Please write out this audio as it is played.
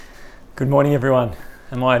Good morning, everyone.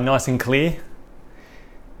 Am I nice and clear?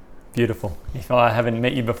 Beautiful. If I haven't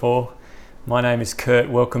met you before, my name is Kurt.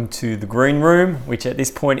 Welcome to the Green Room, which at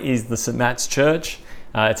this point is the St. Matt's Church.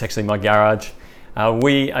 It's actually my garage.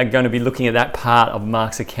 We are going to be looking at that part of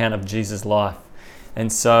Mark's account of Jesus' life.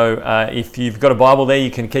 And so if you've got a Bible there,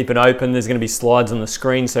 you can keep it open. There's going to be slides on the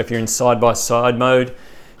screen. So if you're in side-by-side mode,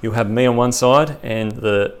 you'll have me on one side and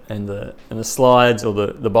the slides or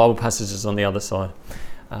the Bible passages on the other side.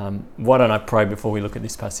 Why don't I pray before we look at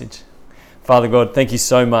this passage? Father God, thank you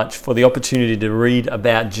so much for the opportunity to read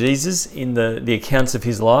about Jesus in the accounts of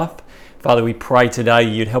his life. Father, we pray today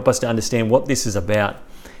you'd help us to understand what this is about,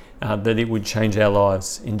 that it would change our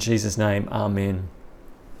lives. In Jesus' name, amen.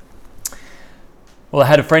 Well, I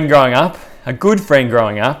had a friend growing up, a good friend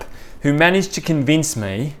growing up, who managed to convince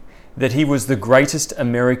me that he was the greatest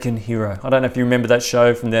American hero. I don't know if you remember that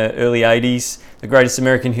show from the early 80s, The Greatest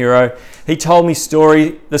American Hero. He told me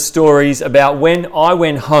the stories about when I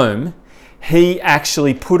went home, he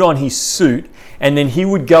actually put on his suit and then he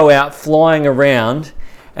would go out flying around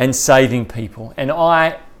and saving people. And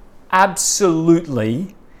I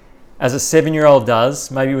absolutely, as a 7-year-old does,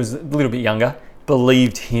 maybe he was a little bit younger,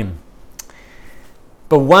 believed him.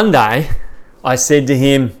 But one day I said to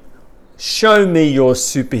him, "Show me your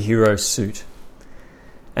superhero suit."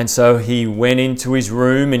 And so he went into his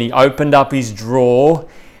room and he opened up his drawer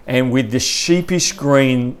and with the sheepish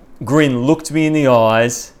grin looked me in the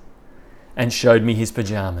eyes and showed me his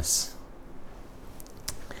pajamas.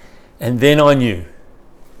 And then I knew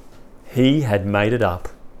he had made it up.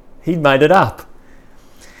 He'd made it up.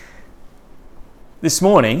 This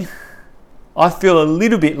morning, I feel a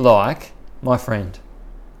little bit like my friend.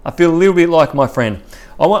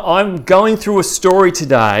 I'm going through a story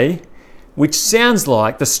today which sounds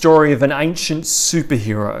like the story of an ancient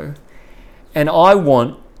superhero, and I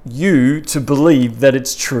want you to believe that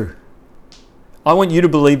it's true. I want you to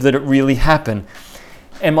believe that it really happened.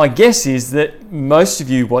 And my guess is that most of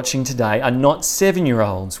you watching today are not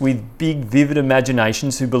 7-year-olds with big, vivid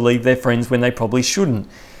imaginations who believe they're friends when they probably shouldn't.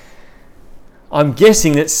 I'm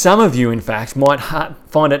guessing that some of you, in fact, might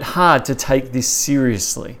find it hard to take this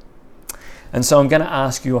seriously. And so I'm going to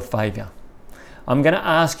ask you a favour. I'm going to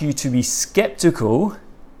ask you to be skeptical,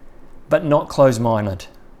 but not close-minded.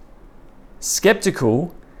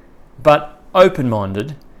 Skeptical, but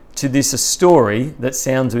open-minded to this a story that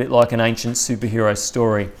sounds a bit like an ancient superhero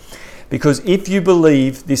story. Because if you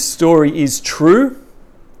believe this story is true,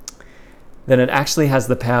 then it actually has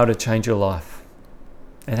the power to change your life.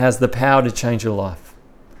 It has the power to change your life.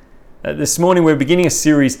 This morning we're beginning a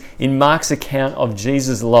series in Mark's account of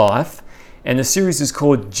Jesus' life, and the series is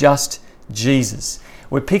called Just Jesus.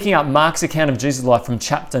 We're picking up Mark's account of Jesus' life from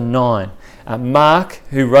chapter 9. Mark,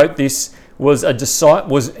 who wrote this, wasn't a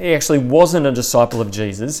disciple of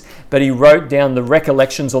Jesus, but he wrote down the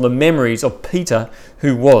recollections or the memories of Peter,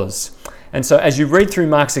 who was. And so as you read through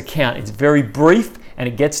Mark's account, it's very brief and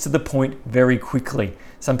it gets to the point very quickly.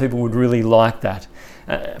 Some people would really like that.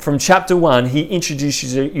 From chapter 1, he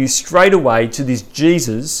introduces you straight away to this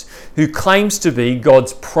Jesus who claims to be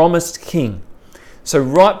God's promised king. So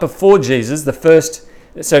right before Jesus,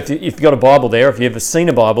 if you've got a Bible there, if you've ever seen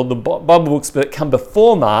a Bible, the Bible books that come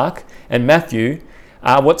before Mark and Matthew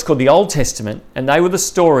are what's called the Old Testament, and they were the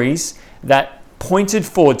stories that pointed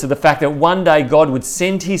forward to the fact that one day God would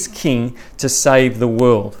send his king to save the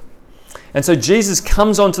world. And so Jesus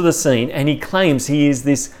comes onto the scene and he claims he is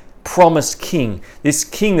this promised king, this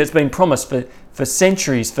king that's been promised for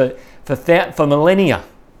centuries, for millennia.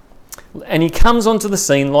 And he comes onto the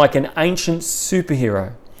scene like an ancient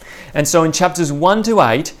superhero. And so in chapters 1 to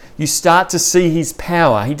 8, you start to see his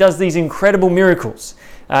power. He does these incredible miracles.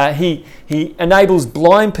 He enables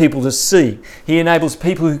blind people to see. He enables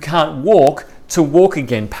people who can't walk to walk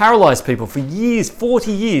again. Paralyzed people for years,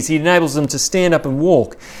 40 years, he enables them to stand up and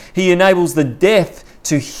walk. He enables the deaf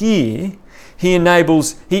to hear. He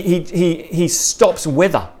stops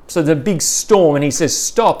weather. So there's a big storm and he says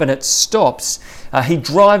stop and it stops. He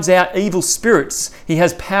drives out evil spirits. He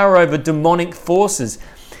has power over demonic forces.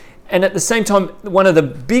 And at the same time, one of the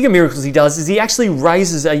bigger miracles he does is he actually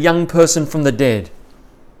raises a young person from the dead.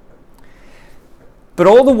 But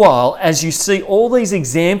all the while, as you see all these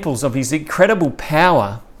examples of his incredible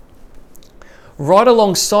power, right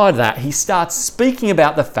alongside that, he starts speaking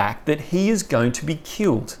about the fact that he is going to be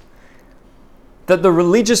killed. That the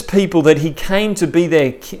religious people that he came to be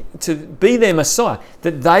their Messiah,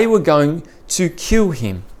 that they were going to kill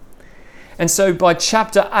him. And so by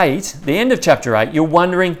chapter 8, the end of chapter 8, you're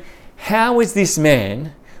wondering, how is this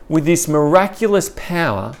man with this miraculous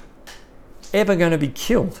power ever going to be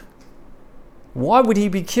killed? Why would he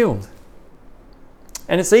be killed?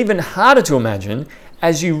 And it's even harder to imagine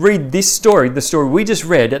as you read this story, the story we just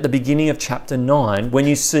read at the beginning of chapter 9, when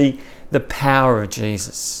you see the power of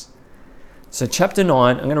Jesus. So chapter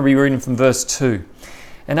 9, I'm going to be reading from verse 2.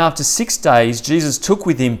 And after 6 days, Jesus took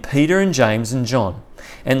with him Peter and James and John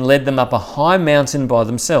and led them up a high mountain by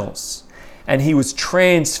themselves. And he was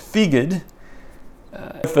transfigured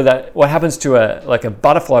for that, what happens to a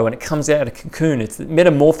butterfly when it comes out of a cocoon. It's the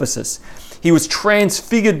metamorphosis. He was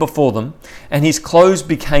transfigured before them, and his clothes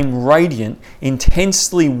became radiant,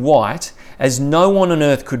 intensely white, as no one on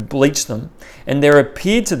earth could bleach them. And there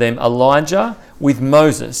appeared to them Elijah with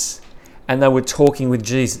Moses, and they were talking with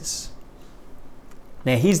Jesus.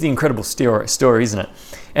 Now, here's the incredible story, isn't it?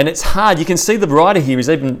 And it's hard. You can see the writer here is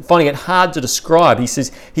even finding it hard to describe. He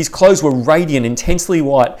says his clothes were radiant, intensely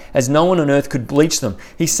white, as no one on earth could bleach them.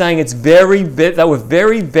 He's saying they were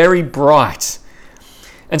very, very bright.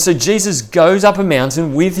 And so Jesus goes up a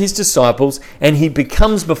mountain with his disciples, and he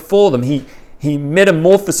becomes before them. He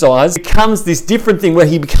metamorphosizes, becomes this different thing where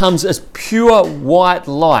he becomes as pure white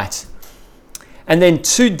light. And then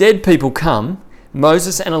 2 dead people come,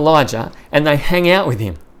 Moses and Elijah, and they hang out with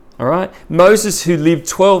him. All right? Moses, who lived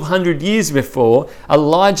 1,200 years before,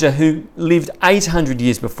 Elijah, who lived 800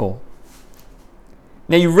 years before.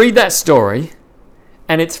 Now you read that story,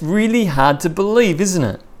 and it's really hard to believe, isn't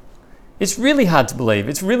it? It's really hard to believe.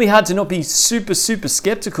 It's really hard to not be super, super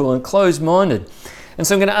skeptical and closed-minded. And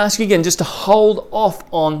so I'm going to ask you again just to hold off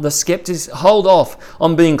on the skepticism, hold off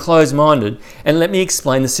on being closed-minded, and let me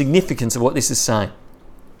explain the significance of what this is saying.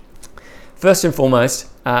 First and foremost,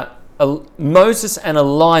 Moses and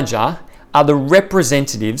Elijah are the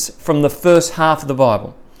representatives from the first half of the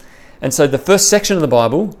Bible. And so the first section of the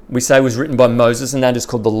Bible, we say, was written by Moses, and that is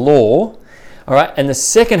called the Law. All right, and the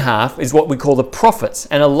second half is what we call the prophets,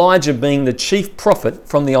 and Elijah being the chief prophet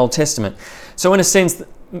from the Old Testament. So in a sense,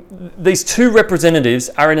 these two representatives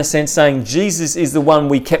are in a sense saying Jesus is the one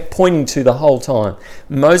we kept pointing to the whole time.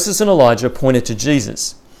 Moses and Elijah pointed to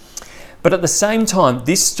Jesus. But at the same time,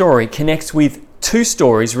 this story connects with 2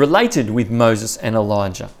 stories related with Moses and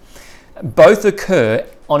Elijah. Both occur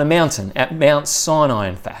on a mountain, at Mount Sinai,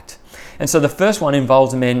 in fact. And so the first one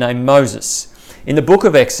involves a man named Moses. In the book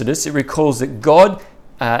of Exodus, it recalls that God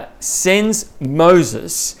sends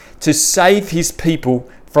Moses to save his people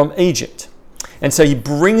from Egypt. And so he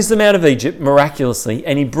brings them out of Egypt miraculously,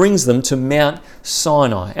 and he brings them to Mount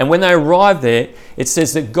Sinai. And when they arrive there, it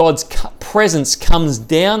says that God's presence comes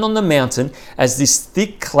down on the mountain as this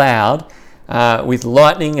thick cloud with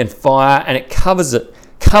lightning and fire, and it covers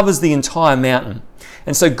the entire mountain.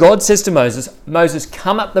 And so God says to Moses,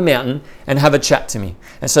 come up the mountain and have a chat to me.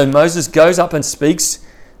 And so Moses goes up and speaks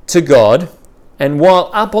to God. And while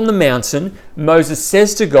up on the mountain, Moses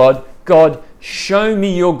says to God, God, show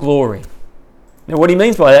me your glory. Now what he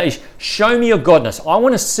means by that is, show me your godness. I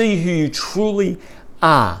want to see who you truly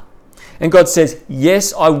are. And God says,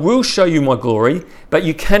 yes, I will show you my glory, but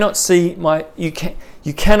you cannot see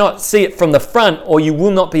you cannot see it from the front, or you will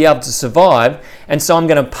not be able to survive. And so I'm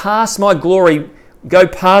going to pass my glory, go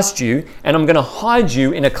past you, and I'm going to hide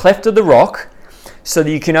you in a cleft of the rock so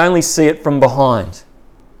that you can only see it from behind.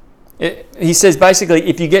 He says basically,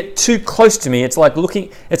 if you get too close to me, it's like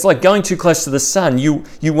going too close to the sun. You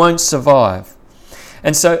won't survive.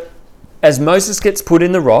 And so as Moses gets put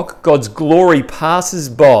in the rock, God's glory passes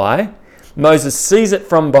by. Moses sees it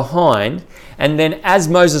from behind, and then as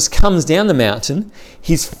Moses comes down the mountain,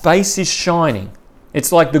 his face is shining.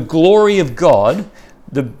 It's like the glory of God,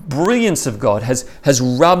 the brilliance of God has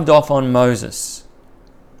rubbed off on Moses.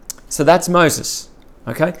 So that's Moses.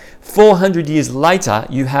 Okay? 400 years later,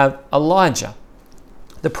 you have Elijah,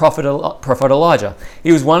 the prophet Elijah.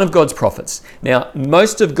 He was one of God's prophets. Now,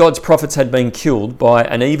 most of God's prophets had been killed by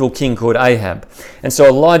an evil king called Ahab. And so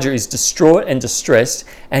Elijah is distraught and distressed,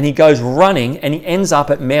 and he goes running, and he ends up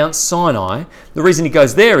at Mount Sinai. The reason he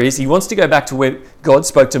goes there is he wants to go back to where God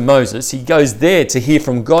spoke to Moses. He goes there to hear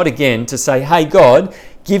from God again, to say, hey, God,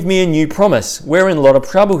 give me a new promise. We're in a lot of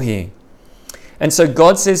trouble here. And so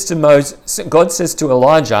God says to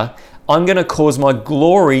Elijah, I'm going to cause my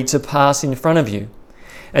glory to pass in front of you.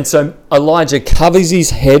 And so Elijah covers his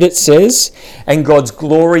head, it says, and God's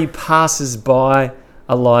glory passes by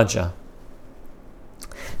Elijah.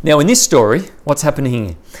 Now in this story, what's happening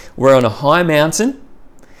here? We're on a high mountain.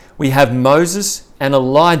 We have Moses and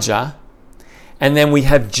Elijah, and then we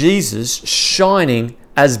have Jesus shining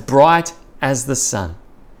as bright as the sun.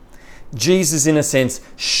 Jesus, in a sense,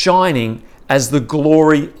 shining as the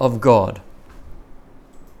glory of God.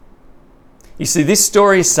 You see, this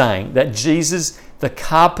story is saying that Jesus, the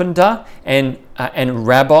carpenter and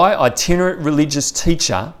rabbi, itinerant religious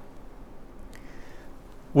teacher,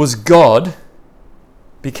 was God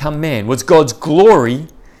become man? Was God's glory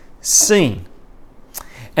seen?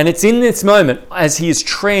 And it's in this moment, as he is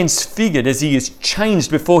transfigured, as he is changed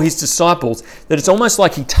before his disciples, that it's almost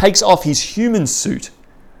like he takes off his human suit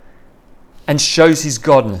and shows his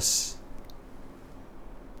godness.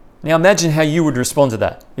 Now imagine how you would respond to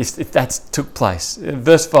that if that took place.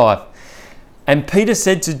 Verse 5. And Peter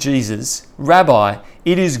said to Jesus, Rabbi,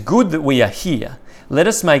 it is good that we are here. Let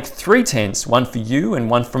us make 3 tents, one for you and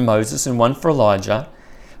one for Moses and one for Elijah.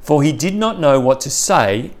 For he did not know what to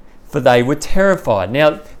say, for they were terrified.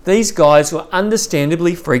 Now, these guys were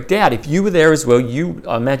understandably freaked out. If you were there as well,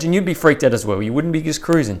 I imagine you'd be freaked out as well. You wouldn't be just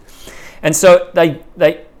cruising. And so they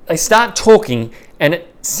start talking, and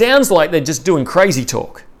it sounds like they're just doing crazy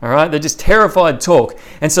talk. All right, they're just terrified talk.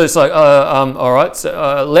 And so it's like, all right,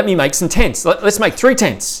 so, let me make some tents. Let's make 3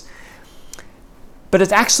 tents. But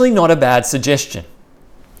it's actually not a bad suggestion.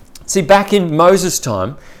 See, back in Moses'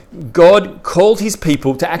 time, God called his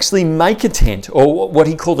people to actually make a tent, or what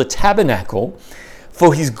he called a tabernacle,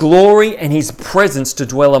 for his glory and his presence to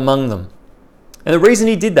dwell among them. And the reason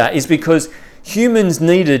he did that is because humans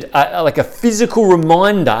needed a physical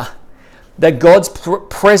reminder that God's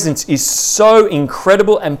presence is so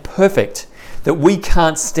incredible and perfect that we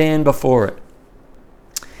can't stand before it.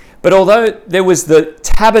 But although there was the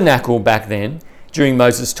tabernacle back then, during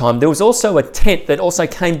Moses' time, there was also a tent that also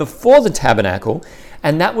came before the tabernacle,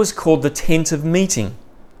 and that was called the tent of meeting.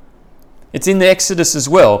 It's in the Exodus as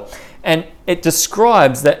well, and it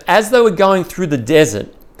describes that as they were going through the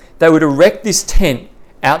desert, they would erect this tent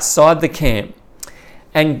outside the camp,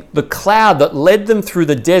 and the cloud that led them through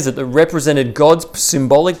the desert that represented God's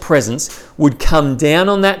symbolic presence would come down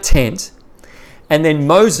on that tent, and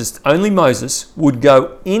then only Moses, would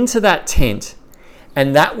go into that tent,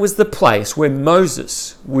 and that was the place where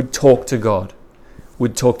Moses would talk to God.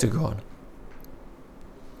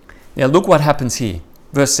 Now look what happens here.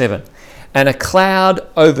 Verse 7. And a cloud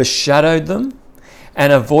overshadowed them,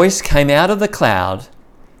 and a voice came out of the cloud,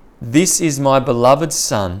 This is my beloved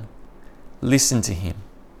Son, listen to him.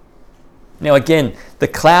 Now again, the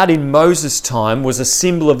cloud in Moses' time was a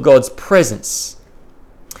symbol of God's presence.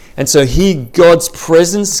 And so here God's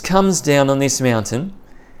presence comes down on this mountain,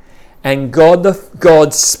 and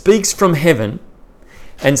God speaks from heaven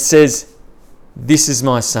and says, This is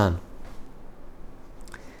my Son.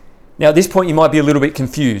 Now at this point you might be a little bit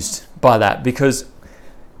confused by that, because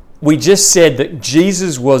we just said that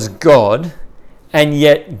Jesus was God, and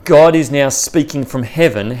yet God is now speaking from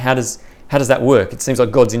heaven. How does that work? It seems like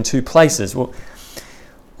God's in 2 places. Well,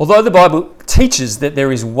 although the Bible teaches that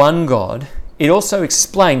there is one God, it also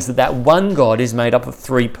explains that one God is made up of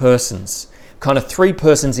 3 persons, kind of 3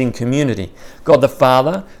 persons in community. God the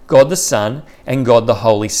Father, God the Son, and God the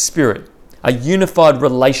Holy Spirit, a unified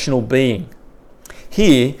relational being.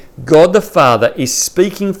 Here, God the Father is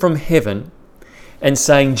speaking from heaven and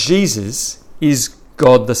saying Jesus is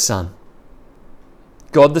God the Son.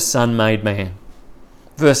 God the Son made man.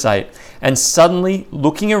 Verse 8, and suddenly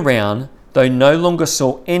looking around, they no longer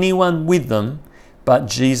saw anyone with them, but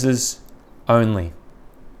Jesus only.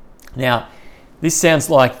 Now, this sounds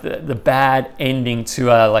like the bad ending to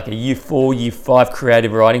like a Year 4, Year 5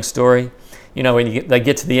 creative writing story. You know, when they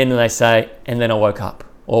get to the end and they say, and then I woke up,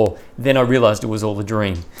 or then I realized it was all a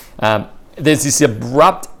dream. There's this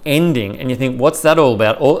abrupt ending, and you think, what's that all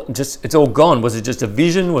about? It's all gone. Was it just a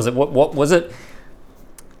vision? Was it what was it?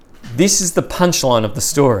 This is the punchline of the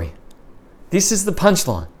story. This is the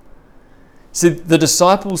punchline. So the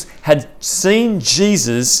disciples had seen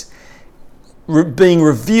Jesus being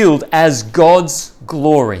revealed as God's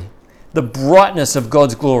glory, the brightness of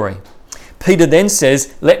God's glory. Peter then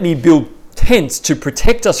says, let me build tents to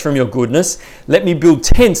protect us from your goodness. Let me build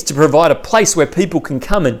tents to provide a place where people can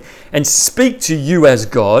come and speak to you as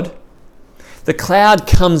God. The cloud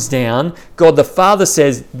comes down. God the Father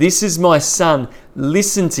says, this is my Son,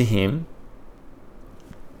 listen to him.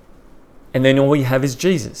 And then all you have is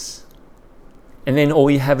Jesus. You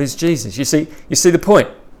see the point?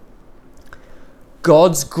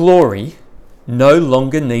 God's glory no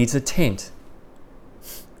longer needs a tent.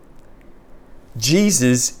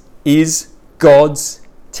 Jesus is God's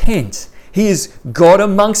tent. He is God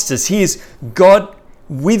amongst us. He is God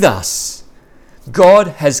with us. God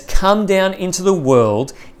has come down into the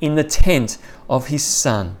world in the tent of his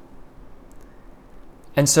Son.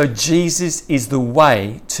 And so Jesus is the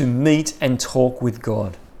way to meet and talk with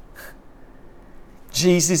God.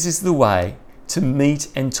 Jesus is the way to meet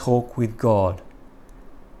and talk with God.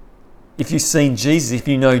 If you've seen Jesus, if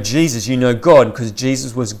you know Jesus, you know God, because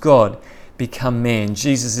Jesus was God become man.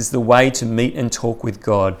 Jesus is the way to meet and talk with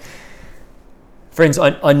God. Friends,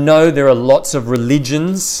 I know there are lots of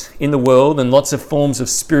religions in the world and lots of forms of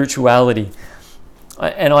spirituality.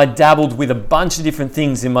 And I dabbled with a bunch of different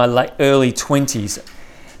things in my early 20s.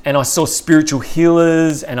 And I saw spiritual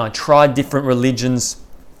healers and I tried different religions.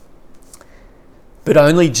 But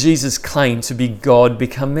only Jesus claimed to be God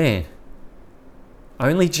become man.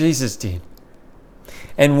 Only Jesus did.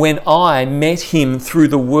 And when I met him through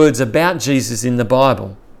the words about Jesus in the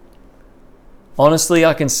Bible, honestly,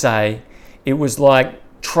 I can say it was like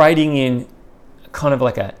trading in kind of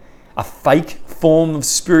like a fake form of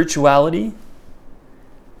spirituality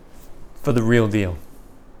for the real deal.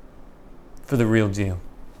 For the real deal.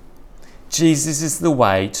 Jesus is the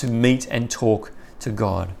way to meet and talk to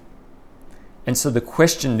God. And so the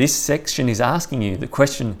question this section is asking you, the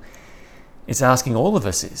question it's asking all of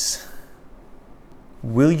us is,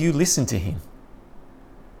 will you listen to him?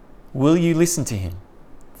 Will you listen to him?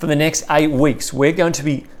 For the next 8 weeks, we're going to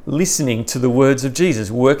be listening to the words of Jesus,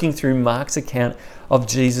 working through Mark's account of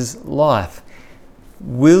Jesus' life.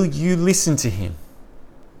 Will you listen to him?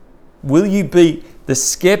 Will you be the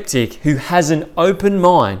skeptic who has an open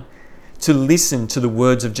mind to listen to the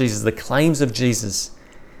words of Jesus, the claims of Jesus,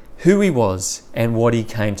 who he was and what he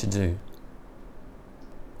came to do?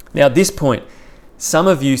 Now at this point, some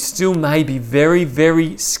of you still may be very,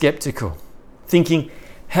 very skeptical, thinking,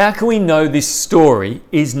 how can we know this story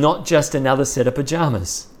is not just another set of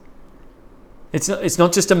pajamas? It's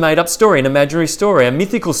not just a made-up story, an imaginary story, a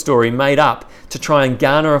mythical story made up to try and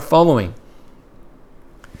garner a following.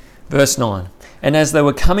 Verse 9, and as they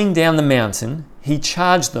were coming down the mountain, he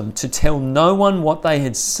charged them to tell no one what they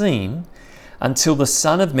had seen until the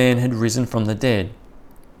Son of Man had risen from the dead.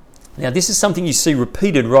 Now, this is something you see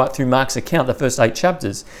repeated right through Mark's account, the first 8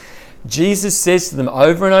 chapters. Jesus says to them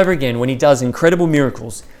over and over again when he does incredible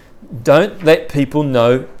miracles, don't let people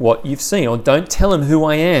know what you've seen, or don't tell them who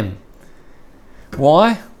I am.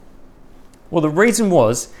 Why? Well, the reason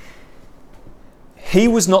was he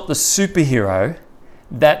was not the superhero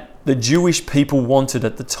that the Jewish people wanted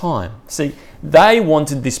at the time. See, they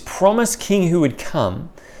wanted this promised king who would come,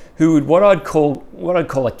 who would what I'd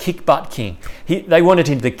call a kick butt king. They wanted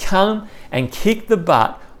him to come and kick the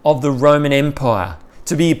butt of the Roman Empire,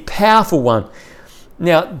 to be a powerful one.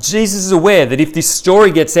 Now, Jesus is aware that if this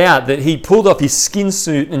story gets out that he pulled off his skin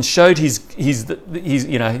suit and showed his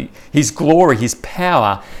glory, his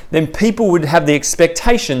power, then people would have the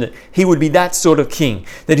expectation that he would be that sort of king,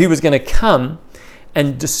 that he was going to come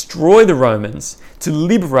and destroy the Romans to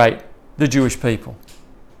liberate the Jewish people.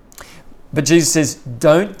 But Jesus says,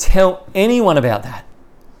 don't tell anyone about that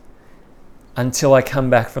until I come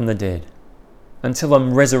back from the dead, until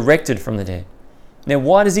I'm resurrected from the dead. Now,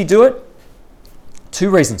 why does he do it? 2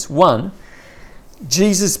 reasons. One,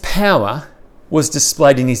 Jesus' power was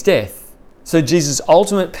displayed in his death. So Jesus'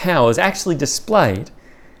 ultimate power is actually displayed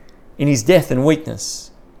in his death and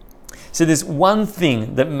weakness. So there's one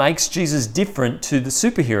thing that makes Jesus different to the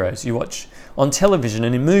superheroes you watch on television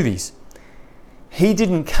and in movies. He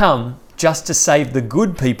didn't come just to save the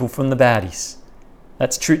good people from the baddies.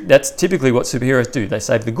 That's true. That's typically what superheroes do. They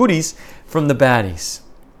save the goodies from the baddies.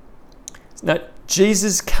 Now,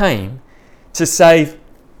 Jesus came to save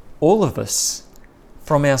all of us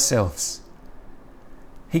from ourselves.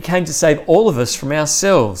 He came to save all of us from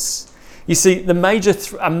ourselves. You see, a major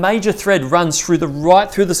thread runs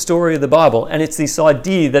right through the story of the Bible, and it's this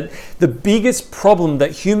idea that the biggest problem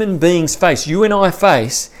that human beings face, you and I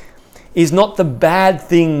face, is not the bad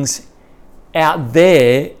things out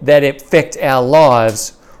there that affect our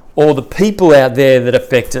lives or the people out there that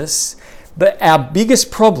affect us, but our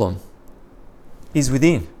biggest problem is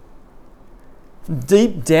within.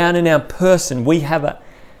 Deep down in our person, we have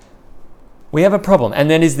a problem, and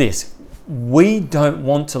that is this: we don't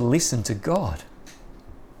want to listen to God.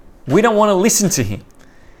 We don't want to listen to him.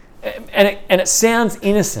 And it sounds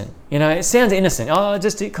innocent, it sounds innocent. Oh,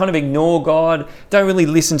 just kind of ignore God, don't really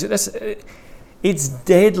listen to this. It's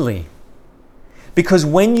deadly. Because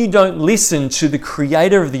when you don't listen to the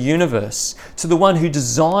creator of the universe, to the one who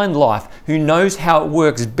designed life, who knows how it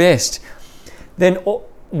works best, then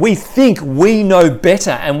we think we know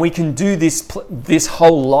better and we can do this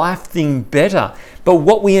whole life thing better. But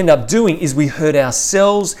what we end up doing is we hurt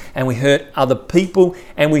ourselves and we hurt other people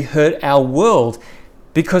and we hurt our world,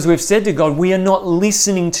 because we've said to God, we are not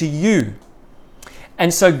listening to you.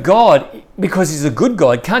 And so God, because he's a good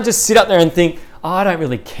God, can't just sit up there and think, oh, I don't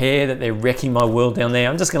really care that they're wrecking my world down there.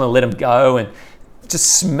 I'm just going to let them go and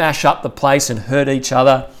just smash up the place and hurt each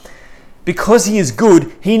other. Because he is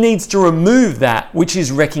good, he needs to remove that which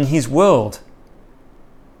is wrecking his world.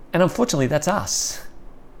 And unfortunately, that's us.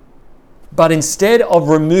 But instead of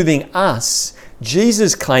removing us,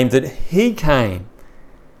 Jesus claimed that he came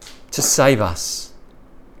to save us,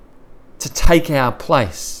 to take our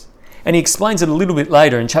place. And he explains it a little bit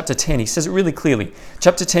later in chapter 10. He says it really clearly.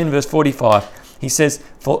 Chapter 10, verse 45, he says,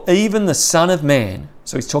 "For even the Son of Man,"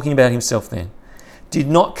 so he's talking about himself then, "did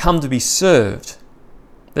not come to be served,"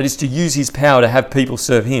 that is to use his power to have people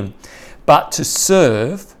serve him, "but to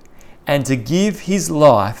serve and to give his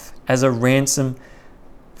life as a ransom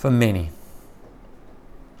for many."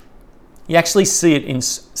 You actually see it in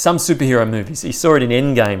some superhero movies. You saw it in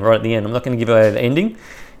Endgame right at the end. I'm not going to give away the ending.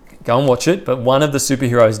 Go and watch it. But one of the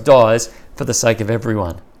superheroes dies for the sake of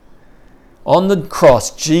everyone. On the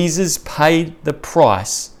cross, Jesus paid the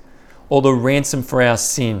price or the ransom for our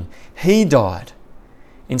sin. He died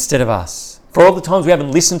instead of us. For all the times we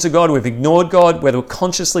haven't listened to God, we've ignored God, whether we're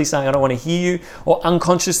consciously saying, "I don't want to hear you," or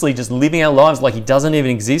unconsciously just living our lives like he doesn't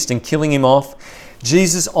even exist and killing him off,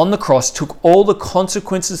 Jesus on the cross took all the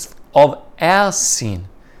consequences of our sin.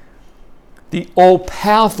 The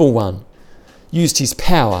all-powerful one used his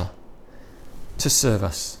power to serve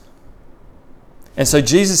us. And so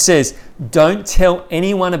Jesus says, "Don't tell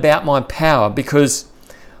anyone about my power, because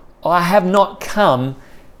I have not come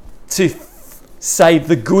to save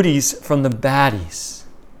the goodies from the baddies.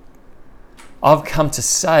 I've come to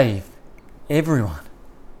save everyone.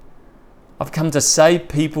 I've come to save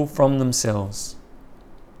people from themselves."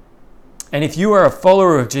 And if you are a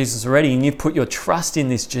follower of Jesus already and you've put your trust in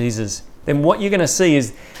this Jesus, then what you're going to see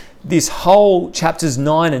is this whole chapters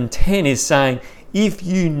 9 and 10 is saying, if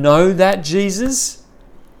you know that Jesus,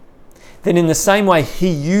 then in the same way he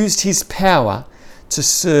used his power to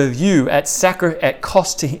serve you at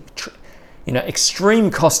cost to him,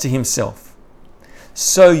 extreme cost to himself.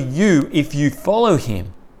 So you, if you follow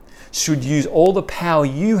him, should use all the power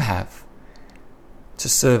you have to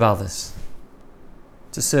serve others.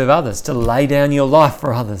 To lay down your life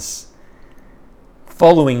for others,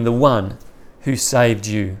 following the one who saved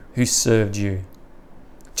you, who served you.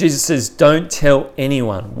 Jesus says, don't tell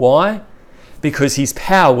anyone. Why? Because his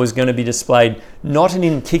power was going to be displayed not in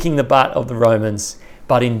him kicking the butt of the Romans,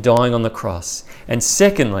 but in dying on the cross. And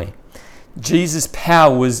secondly, Jesus'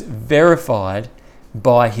 power was verified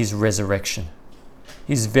by his resurrection.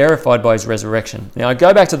 He's verified by his resurrection. Now I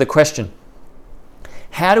go back to the question,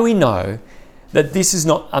 how do we know that this is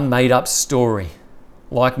not a made-up story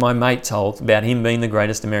like my mate told about him being the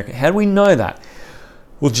greatest American? How do we know that?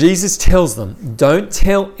 Well, Jesus tells them, don't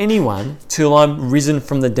tell anyone till I'm risen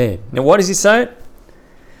from the dead. Now, why does he say it?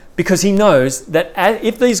 Because he knows that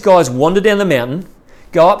if these guys wander down the mountain,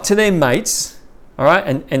 go up to their mates, all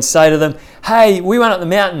right, and say to them, "Hey, we went up the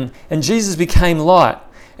mountain and Jesus became light,"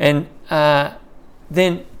 and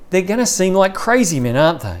then they're going to seem like crazy men,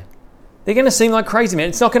 aren't they? They're going to seem like crazy men.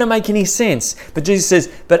 It's not going to make any sense. But Jesus says,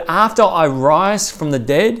 but after I rise from the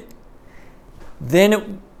dead, then it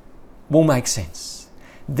will make sense.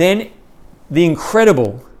 Then the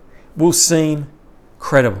incredible will seem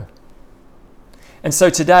credible. And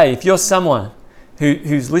so today, if you're someone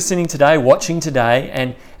who's listening today, watching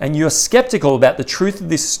today, and you're skeptical about the truth of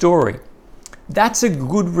this story, that's a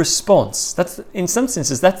good response. That's, in some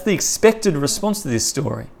senses, that's the expected response to this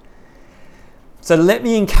story. So let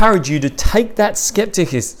me encourage you to take that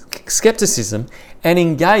skepticism and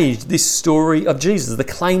engage this story of Jesus, the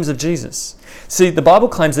claims of Jesus. See, the Bible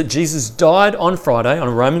claims that Jesus died on Friday on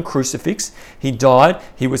a Roman crucifix. He died.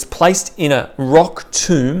 He was placed in a rock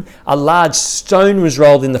tomb. A large stone was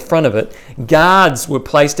rolled in the front of it. Guards were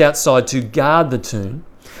placed outside to guard the tomb.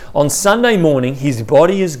 On Sunday morning, his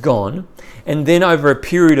body is gone. And then over a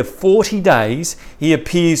period of 40 days, he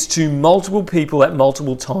appears to multiple people at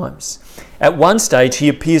multiple times. At one stage, he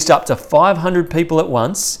appears to up to 500 people at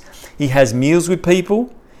once. He has meals with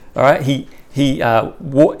people. All right,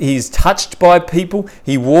 he's touched by people.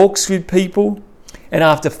 He walks with people. And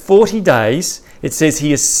after 40 days, it says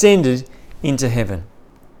he ascended into heaven.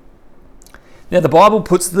 Now, the Bible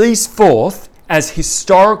puts these forth as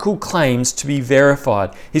historical claims to be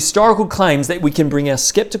verified. Historical claims that we can bring our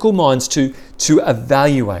skeptical minds to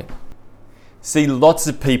evaluate. See, lots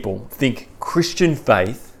of people think Christian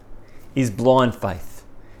faith is blind faith.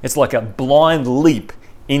 It's like a blind leap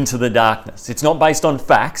into the darkness. It's not based on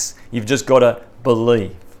facts. You've just got to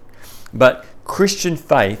believe. But Christian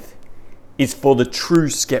faith is for the true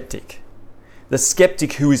skeptic. The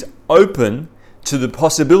skeptic who is open to the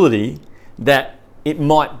possibility that it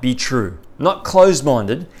might be true. Not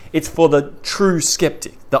closed-minded. It's for the true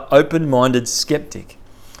skeptic, the open-minded skeptic.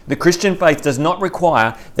 The Christian faith does not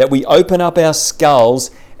require that we open up our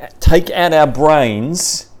skulls, take out our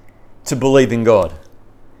brains to believe in God.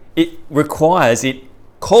 It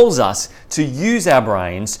calls us to use our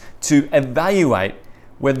brains to evaluate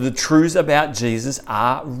whether the truths about Jesus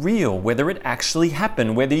are real, whether it actually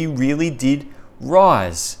happened, whether he really did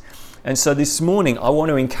rise. And so this morning, I want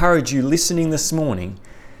to encourage you listening this morning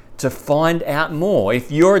to find out more.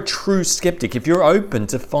 If you're a true skeptic, if you're open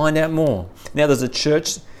to find out more. Now there's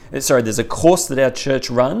a course that our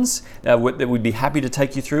church runs that we'd be happy to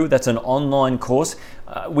take you through. That's an online course.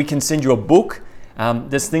 We can send you a book.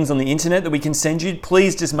 There's things on the internet that we can send you.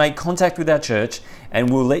 Please just make contact with our church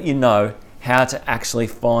and we'll let you know how to actually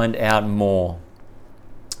find out more.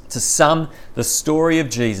 To some, the story of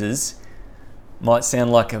Jesus might seem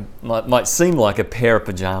like a pair of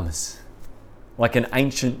pajamas, like an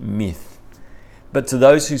ancient myth. But to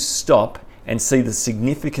those who stop and see the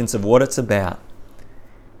significance of what it's about,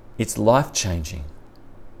 it's life-changing.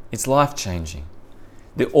 It's life-changing.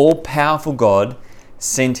 The all-powerful God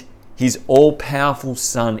sent his all-powerful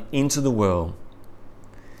Son into the world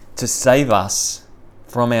to save us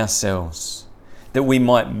from ourselves, that we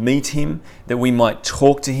might meet him, that we might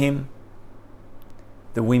talk to him,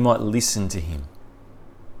 that we might listen to him,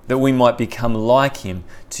 that we might become like him,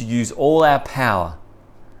 to use all our power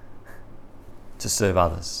to serve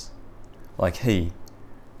others, like he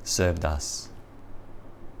served us.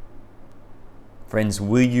 Friends,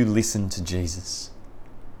 will you listen to Jesus?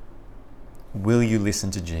 Will you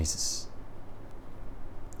listen to Jesus?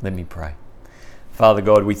 Let me pray. Father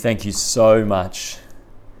God, we thank you so much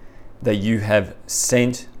that you have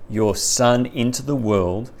sent your Son into the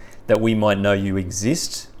world that we might know you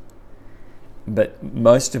exist, but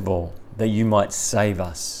most of all, that you might save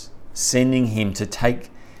us, sending him to take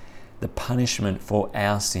the punishment for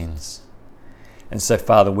our sins. And so,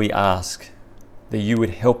 Father, we ask that you would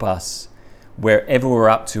help us wherever we're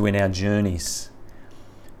up to in our journeys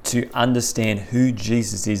to understand who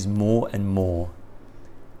Jesus is more and more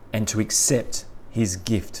and to accept his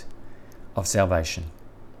gift of salvation.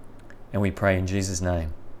 And we pray in Jesus'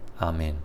 name. Amen.